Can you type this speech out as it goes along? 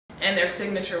and their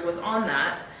signature was on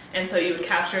that, and so you would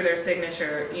capture their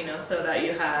signature, you know, so that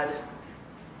you had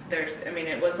I mean,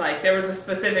 it was like there was a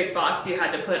specific box you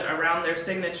had to put around their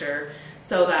signature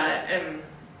so that, I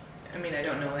mean, I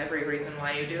don't know every reason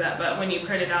why you do that, but when you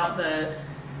printed out the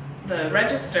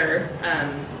register,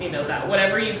 you know, that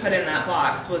whatever you put in that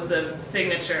box was the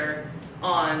signature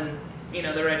on, you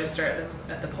know, the register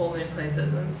at the polling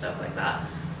places and stuff like that.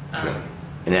 And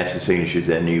that's the signature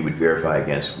then you would verify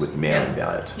against with mail-in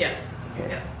ballots? Yes.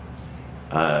 Okay.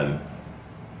 Yeah.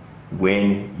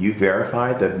 When you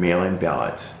verify the mail-in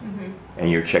ballots and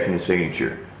you're checking the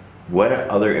signature, what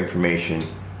other information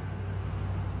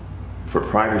for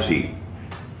privacy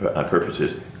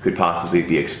purposes could possibly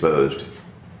be exposed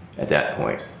at that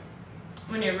point?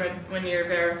 When you're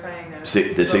verifying the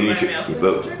signature,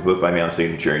 vote by mail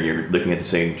signature, and you're looking at the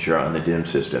signature on the DIM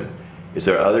system, is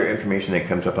there other information that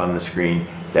comes up on the screen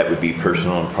that would be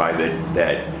personal and private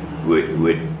that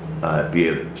would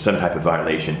be some type of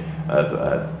violation of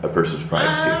a person's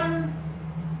privacy?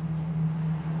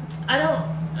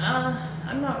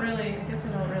 I'm not really, I guess I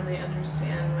don't really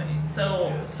understand what you,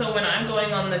 so when I'm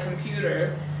going on the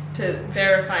computer to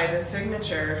verify the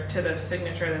signature to the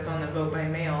signature that's on the vote by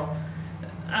mail,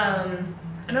 I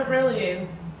don't really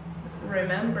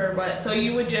remember what, so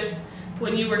you would just,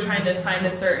 when you were trying to find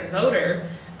a certain voter,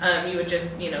 you would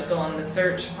just, you know, go on the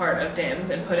search part of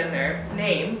DIMS and put in their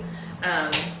name,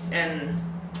 and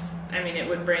I mean, it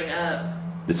would bring up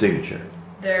the signature.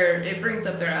 It brings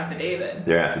up their affidavit.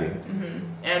 Their affidavit.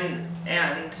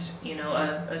 And you know,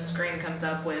 a screen comes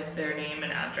up with their name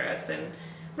and address and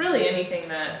really anything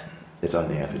that it's on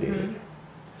the affidavit.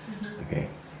 Okay.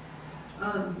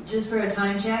 Just for a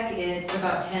time check, it's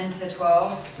about 10 to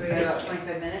 12, so we got about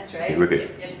 25 minutes, right? Okay, we're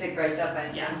good. You have to pick Bryce up, I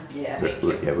assume. Yeah. We're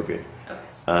good.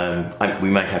 Okay.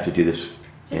 We might have to do this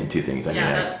in two things. I mean,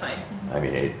 that's fine. I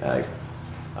mean,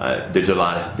 there's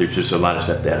just a lot of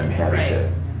stuff that I'm having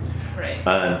to. Right.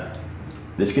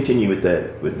 Let's continue with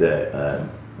the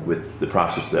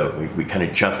process, though. We kind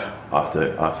of jumped off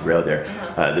the rail there.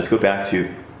 Let's go back to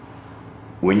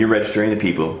when you're registering the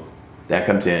people. That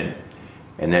comes in,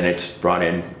 and then it's brought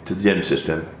in to the DIM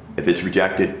system. If it's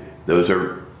rejected, those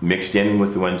are mixed in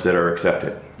with the ones that are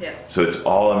accepted. Yes. So it's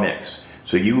all a mix.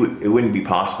 So it wouldn't be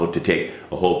possible to take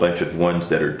a whole bunch of ones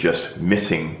that are just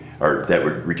missing or that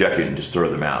were rejected and just throw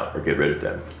them out or get rid of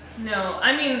them. No,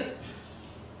 I mean,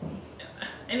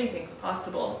 anything's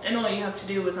possible, and all you have to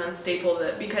do is unstaple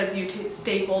because you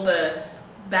staple the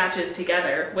batches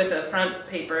together with a front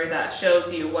paper that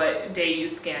shows you what day you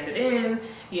scanned it in,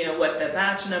 you know, what the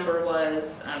batch number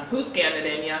was, who scanned it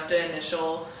in, you have to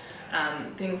initial,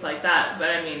 things like that. But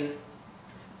I mean,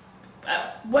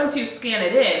 once you scan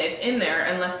it in, it's in there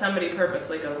unless somebody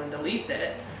purposely goes and deletes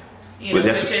it, you know,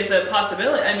 which is a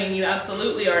possibility. I mean, you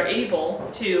absolutely are able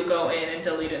to go in and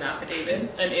delete an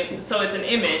affidavit, so it's an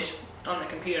image on the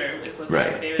computer is what the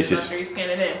affidavit is after you scan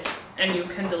it in, and you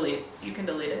can delete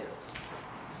it.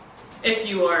 If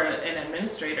you are an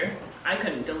administrator, I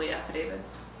couldn't delete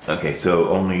affidavits. Okay, so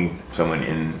only someone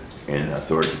in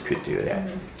authority could do that.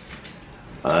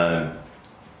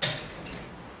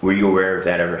 Were you aware of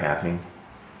that ever happening?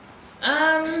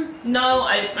 No,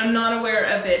 I'm not aware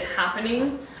of it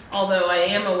happening, although I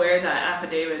am aware that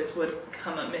affidavits would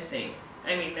come up missing.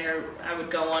 I mean, I would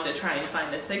go on to try and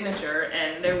find a signature,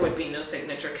 and there would be no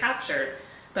signature captured.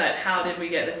 But how did we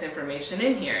get this information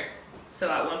in here? So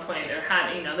at one point,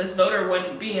 this voter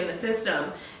wouldn't be in the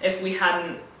system if we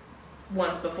hadn't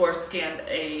once before scanned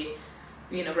a,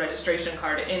 registration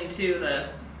card into the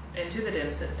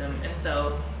DIM system. And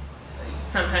so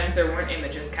sometimes there weren't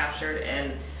images captured,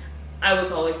 and I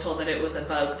was always told that it was a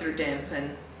bug through DIMS,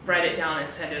 and write it down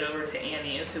and send it over to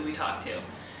Annie, is who we talked to.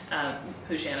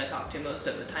 Who Shanna talked to most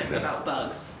of the time about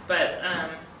bugs. But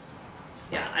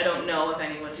yeah, I don't know of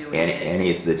anyone doing it.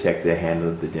 Annie is the tech that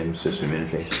handles the DIM system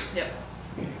interface. Yep.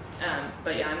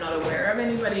 But yeah, I'm not aware of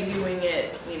anybody doing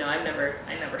it. I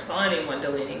never saw anyone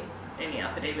deleting any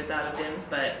affidavits out of DIMS,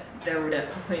 but there were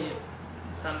definitely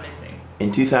some missing.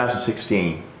 In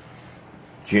 2016,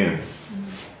 June,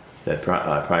 the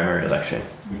primary election,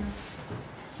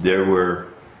 there were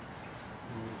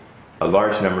a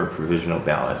large number of provisional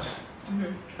ballots,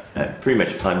 pretty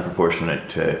much unproportionate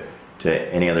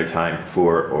to any other time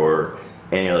before or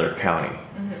any other county.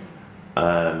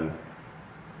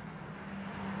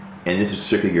 And this is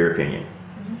strictly your opinion.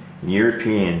 In your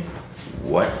opinion,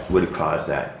 what would have caused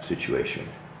that situation?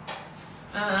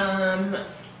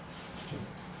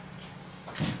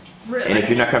 Really? And if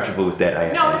you're not comfortable with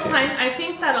that, No, it's fine. I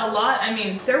think that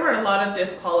there were a lot of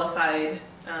disqualified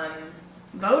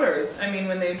voters. I mean,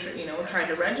 when they try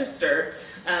to register,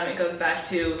 it goes back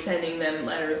to sending them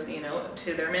letters,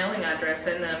 to their mailing address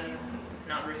and them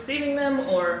not receiving them,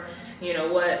 or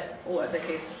what the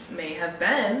case may have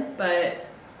been. But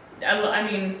I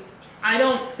mean, I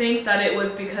don't think that it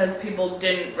was because people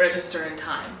didn't register in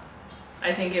time.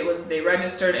 I think it was they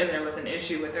registered and there was an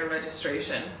issue with their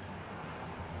registration.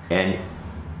 And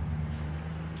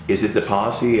is it the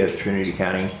policy of Trinity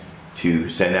County to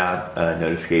send out a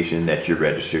notification that you're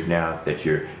registered now, that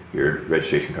your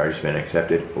registration card has been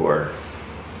accepted, or?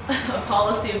 A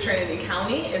policy of Trinity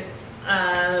County, it's,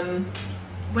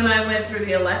 when I went through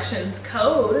the elections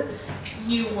code,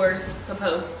 you're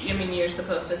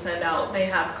supposed to send out, they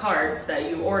have cards that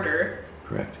you order.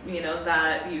 Correct.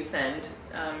 That you send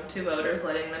to voters,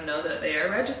 letting them know that they are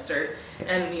registered,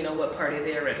 and what party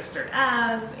they are registered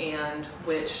as, and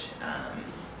which.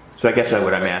 So I guess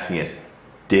what I'm asking is,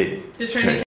 did Trinity